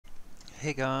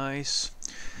Hey guys,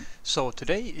 so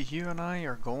today you and I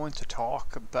are going to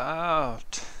talk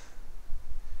about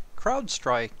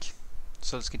CrowdStrike.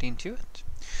 So let's get into it.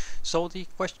 So the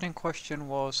question in question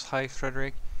was, hi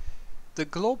Frederick, the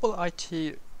global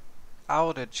IT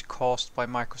outage caused by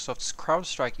Microsoft's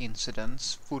CrowdStrike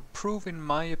incidents would prove in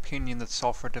my opinion that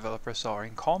software developers are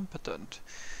incompetent.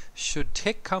 Should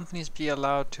tech companies be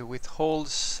allowed to withhold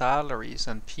salaries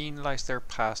and penalize their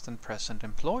past and present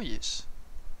employees?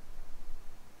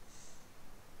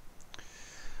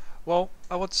 Well,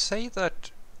 I would say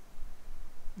that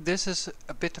this is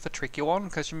a bit of a tricky one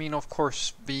because of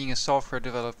course, being a software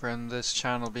developer and this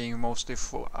channel being mostly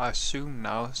for, I assume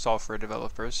now, software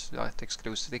developers, not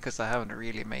exclusively, because I haven't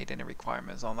really made any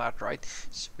requirements on that, right?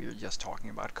 So we're just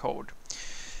talking about code.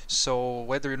 So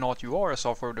whether or not you are a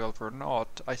software developer or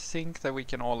not, I think that we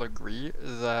can all agree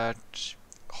that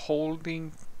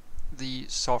holding the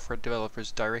software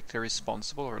developers directly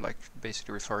responsible, or like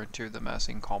basically referring to them as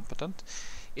incompetent,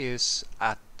 is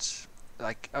at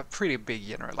like a pretty big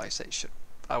generalization.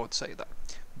 I would say that.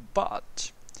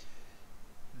 But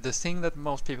the thing that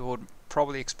most people would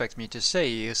probably expect me to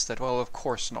say is that, well, of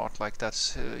course not. Like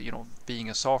that's being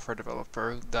a software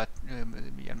developer. That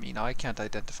I can't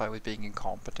identify with being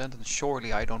incompetent, and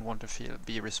surely I don't want to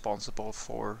be responsible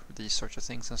for these sorts of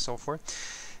things and so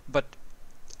forth. But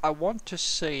I want to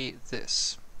say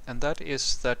this, and that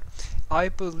is that I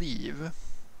believe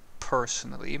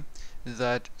personally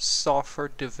that software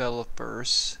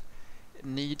developers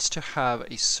needs to have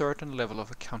a certain level of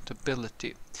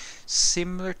accountability,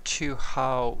 similar to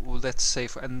how, let's say,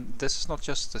 and this is not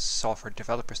just the software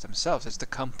developers themselves, it's the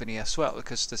company as well,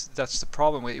 because that's the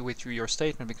problem with your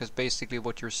statement, because basically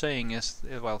what you're saying is,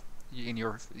 well, in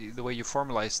the way you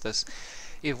formalize this,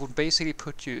 it would basically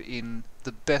put you in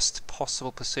the best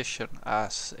possible position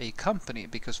as a company,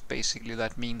 because basically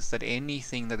that means that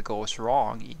anything that goes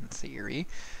wrong, in theory,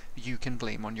 you can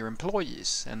blame on your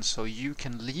employees, and so you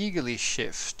can legally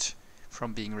shift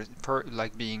from being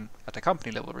being at a company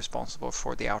level responsible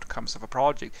for the outcomes of a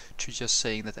project to just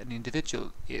saying that an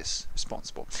individual is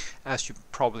responsible. As you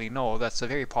probably know, that's a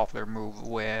very popular move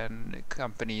when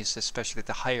companies, especially at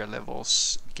the higher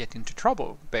levels, get into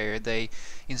trouble, where they,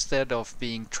 instead of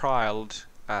being trialed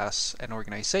as an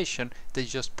organization, they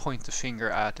just point the finger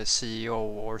at a CEO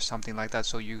or something like that,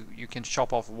 so you can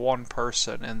chop off one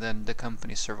person and then the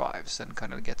company survives and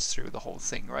kind of gets through the whole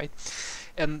thing, right?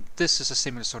 And this is a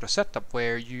similar sort of setup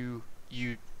where you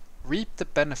reap the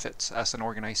benefits as an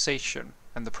organization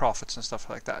and the profits and stuff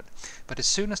like that, but as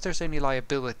soon as there's any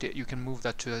liability, you can move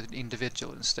that to an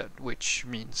individual instead, which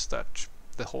means that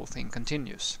the whole thing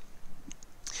continues.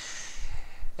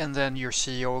 And then your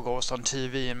CEO goes on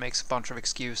TV and makes a bunch of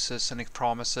excuses and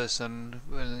promises and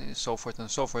so forth and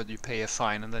so forth. You pay a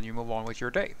fine and then you move on with your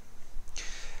day.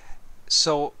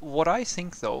 So what I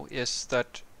think though is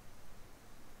that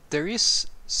there is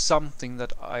something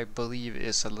that I believe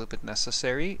is a little bit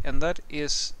necessary, and that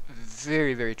is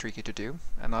very, very tricky to do,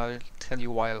 and I'll tell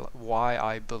you why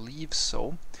I believe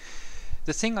so.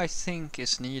 The thing I think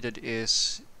is needed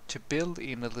is to build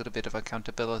in a little bit of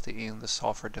accountability in the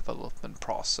software development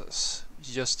process.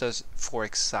 Just as, for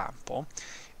example,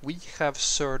 we have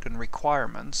certain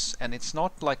requirements, and it's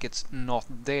not like it's not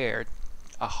there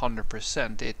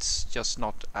 100%, it's just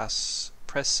not as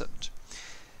present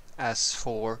as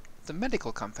for the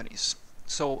medical companies.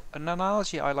 So an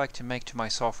analogy I like to make to my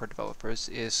software developers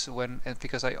is and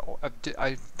because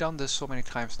I've done this so many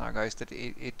times now, guys, that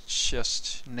it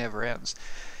just never ends.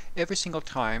 Every single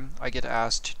time I get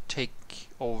asked to take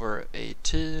over a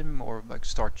team or like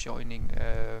start joining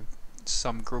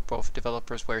some group of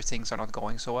developers where things are not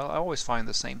going so well, I always find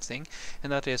the same thing, and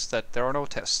that is that there are no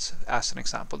tests. As an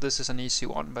example, this is an easy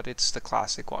one, but it's the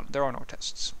classic one. There are no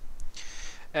tests.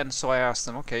 And so I asked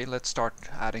them, okay, let's start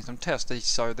adding some tests.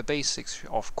 These are the basics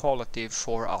of quality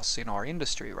for us in our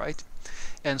industry, right?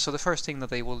 And so the first thing that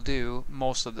they will do,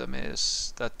 most of them,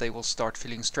 is that they will start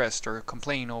feeling stressed or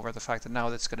complain over the fact that now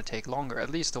that's going to take longer, at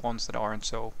least the ones that aren't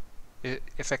so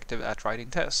effective at writing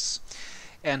tests.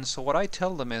 And so what I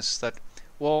tell them is that,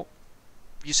 well,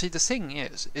 you see, the thing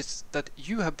is that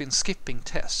you have been skipping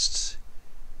tests,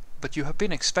 but you have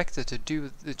been expected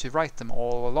to write them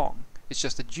all along. It's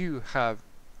just that you have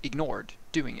ignored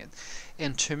doing it.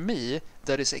 And to me,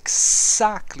 that is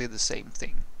exactly the same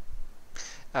thing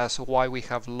as why we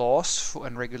have laws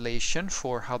and regulation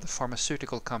for how the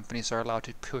pharmaceutical companies are allowed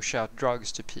to push out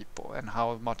drugs to people and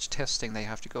how much testing they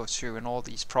have to go through, and all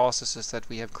these processes that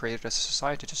we have created as a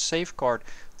society to safeguard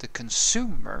the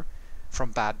consumer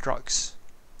from bad drugs.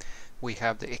 We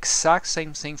have the exact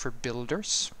same thing for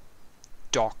builders,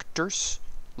 doctors,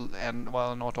 and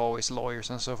well, not always lawyers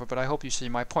and so forth, but I hope you see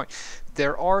my point.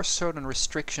 There are certain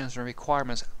restrictions and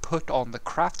requirements put on the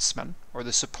craftsman or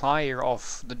the supplier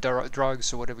of the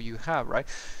drugs or whatever you have, right,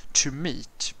 to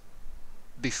meet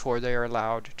before they are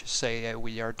allowed to say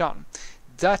we are done.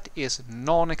 That is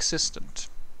non-existent,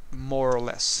 more or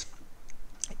less,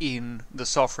 in the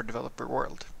software developer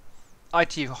world.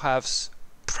 IT has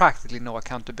practically no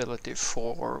accountability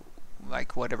for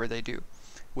like whatever they do,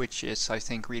 which is, I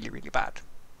think, really, really bad.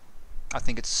 I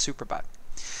think it's super bad.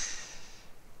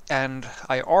 And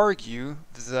I argue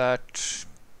that,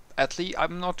 at least,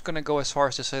 I'm not going to go as far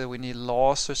as to say that we need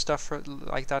laws or stuff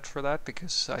like that for that,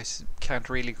 because I can't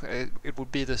really, it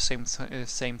would be the same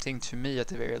thing to me at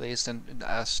the very least, and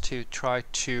as to try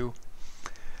to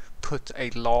put a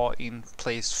law in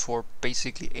place for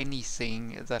basically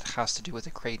anything that has to do with the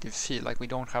creative field. Like, we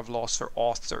don't have laws for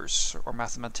authors or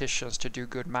mathematicians to do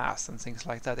good math and things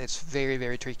like that. It's very,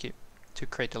 very tricky to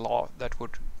create a law that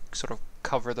would sort of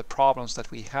cover the problems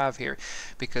that we have here,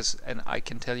 because, and I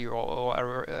can tell you all,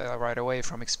 right away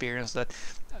from experience, that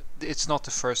it's not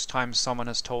the first time someone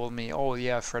has told me, oh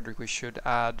yeah, Frederick, we should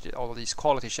add all of these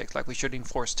quality checks, like we should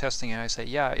enforce testing, and I say,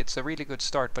 yeah, it's a really good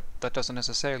start, but that doesn't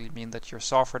necessarily mean that your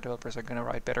software developers are going to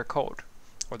write better code,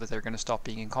 or that they're going to stop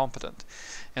being incompetent.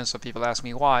 And so people ask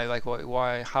me why, like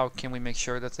why, how can we make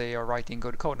sure that they are writing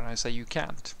good code? And I say, you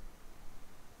can't.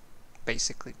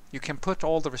 Basically, you can put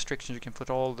all the restrictions, you can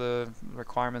put all the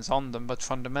requirements on them, but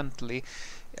fundamentally,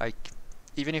 like,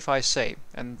 even if I say,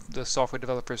 and the software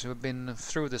developers who have been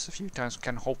through this a few times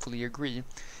can hopefully agree,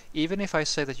 even if I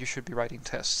say that you should be writing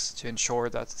tests to ensure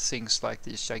that things like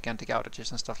these gigantic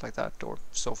outages and stuff like that, or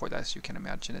so forth, as you can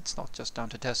imagine, it's not just down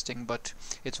to testing, but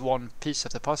it's one piece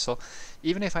of the puzzle.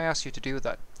 Even if I ask you to do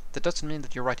that, that doesn't mean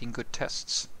that you're writing good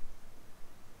tests.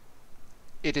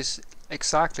 It is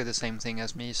exactly the same thing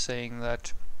as me saying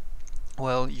that,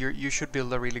 well, you should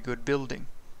build a really good building,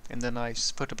 and then I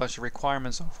put a bunch of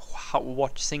requirements of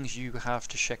what things you have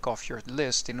to check off your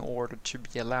list in order to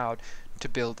be allowed to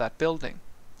build that building.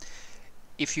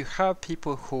 If you have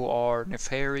people who are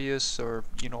nefarious or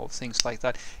things like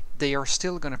that, they are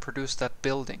still going to produce that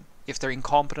building. If they're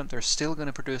incompetent, they're still going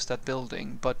to produce that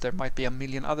building, but there might be a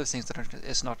million other things that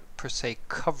is not per se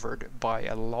covered by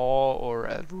a law or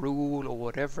a rule or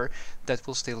whatever that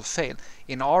will still fail.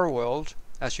 In our world,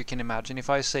 as you can imagine, if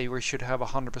I say we should have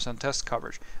 100% test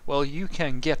coverage, well, you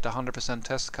can get 100%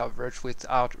 test coverage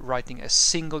without writing a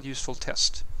single useful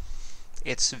test.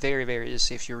 It's very, very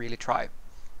easy if you really try.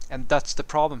 And that's the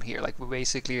problem here. Like,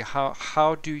 basically,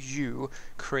 how do you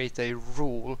create a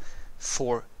rule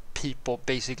for people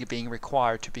basically being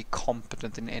required to be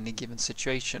competent in any given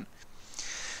situation?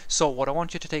 So what I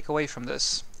want you to take away from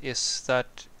this is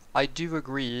that I do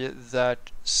agree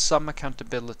that some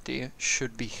accountability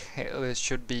should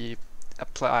be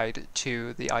applied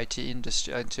to the IT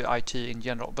industry, to IT in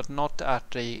general, but not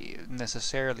at a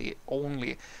necessarily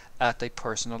only at a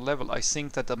personal level. I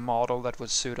think that the model that would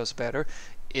suit us better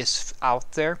is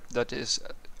out there, that is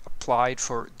applied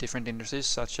for different industries,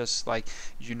 such as, like,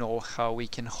 how we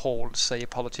can hold, say, a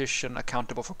politician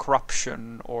accountable for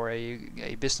corruption, or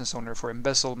a business owner for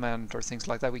embezzlement or things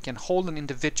like that. We can hold an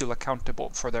individual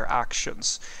accountable for their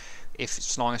actions,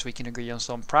 as long as we can agree on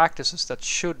some practices that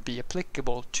should be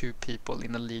applicable to people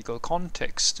in a legal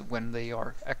context when they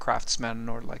are a craftsman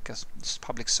or like a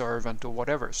public servant or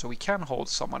whatever. So we can hold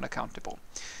someone accountable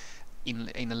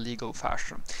in a legal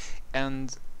fashion.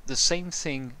 And the same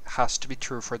thing has to be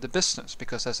true for the business,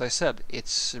 because, as I said,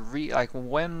 it's like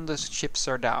when the chips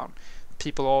are down,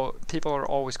 people are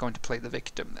always going to play the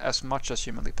victim as much as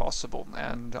humanly possible.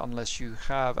 And unless you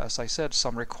have, as I said,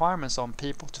 some requirements on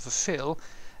people to fulfill,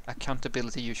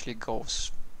 accountability usually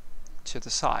goes to the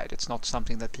side. It's not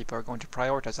something that people are going to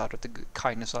prioritize out of the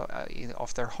kindness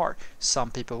of their heart.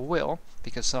 Some people will,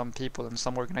 because some people and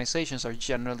some organizations are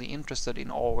generally interested in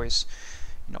always,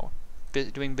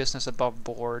 doing business above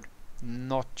board,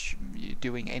 not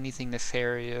doing anything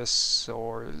nefarious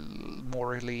or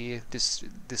morally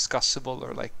discussable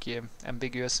or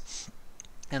ambiguous.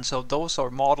 And so those are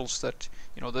models that,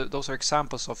 those are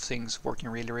examples of things working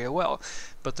really, really well.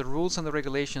 But the rules and the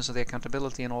regulations and the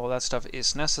accountability and all that stuff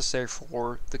is necessary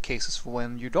for the cases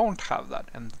when you don't have that.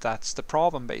 And that's the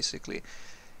problem, basically.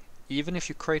 Even if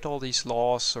you create all these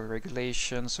laws or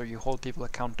regulations, or you hold people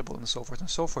accountable and so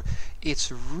forth,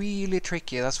 it's really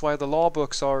tricky. That's why the law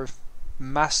books are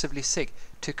massively thick,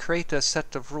 to create a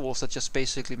set of rules that just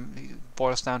basically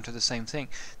boils down to the same thing.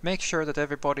 Make sure that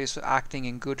everybody is acting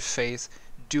in good faith,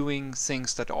 doing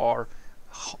things that are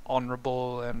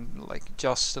honorable and like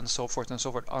just and so forth and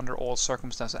so forth under all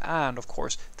circumstances. And of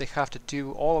course, they have to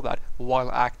do all of that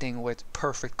while acting with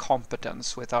perfect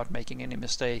competence without making any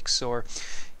mistakes or,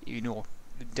 you know,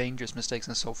 dangerous mistakes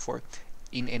and so forth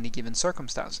in any given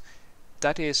circumstance.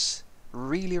 That is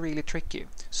really, really tricky.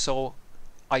 So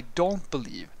I don't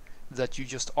believe that you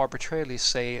just arbitrarily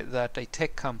say that a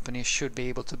tech company should be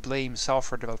able to blame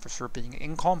software developers for being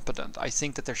incompetent. I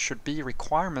think that there should be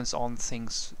requirements on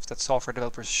things that software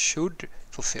developers should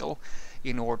fulfill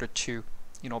in order to,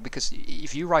 you know, because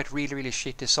if you write really, really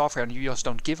shitty software and you just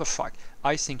don't give a fuck,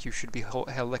 I think you should be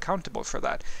held accountable for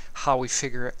that. How we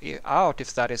figure out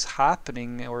if that is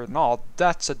happening or not,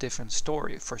 that's a different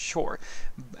story for sure.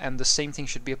 And the same thing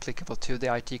should be applicable to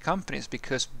the IT companies,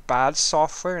 because bad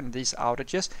software and these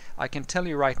outages, I can tell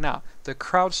you right now, the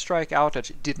CrowdStrike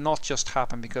outage did not just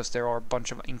happen because there are a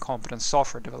bunch of incompetent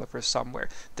software developers somewhere.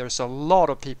 There's a lot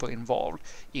of people involved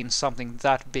in something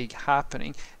that big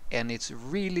happening, and it's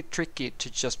really tricky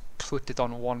to just put it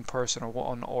on one person or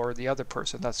one or the other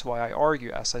person. That's why I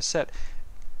argue, as I said,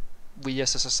 we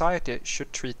as a society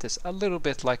should treat this a little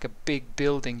bit like a big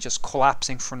building just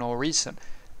collapsing for no reason.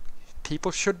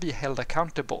 People should be held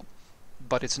accountable,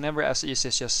 but it's never as easy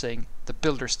as just saying the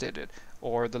builders did it,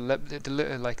 or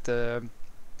the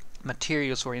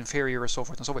materials were inferior, or so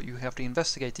forth and so forth. You have to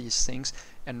investigate these things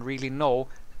and really know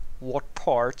what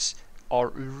parts are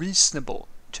reasonable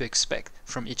to expect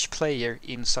from each player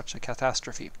in such a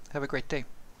catastrophe. Have a great day.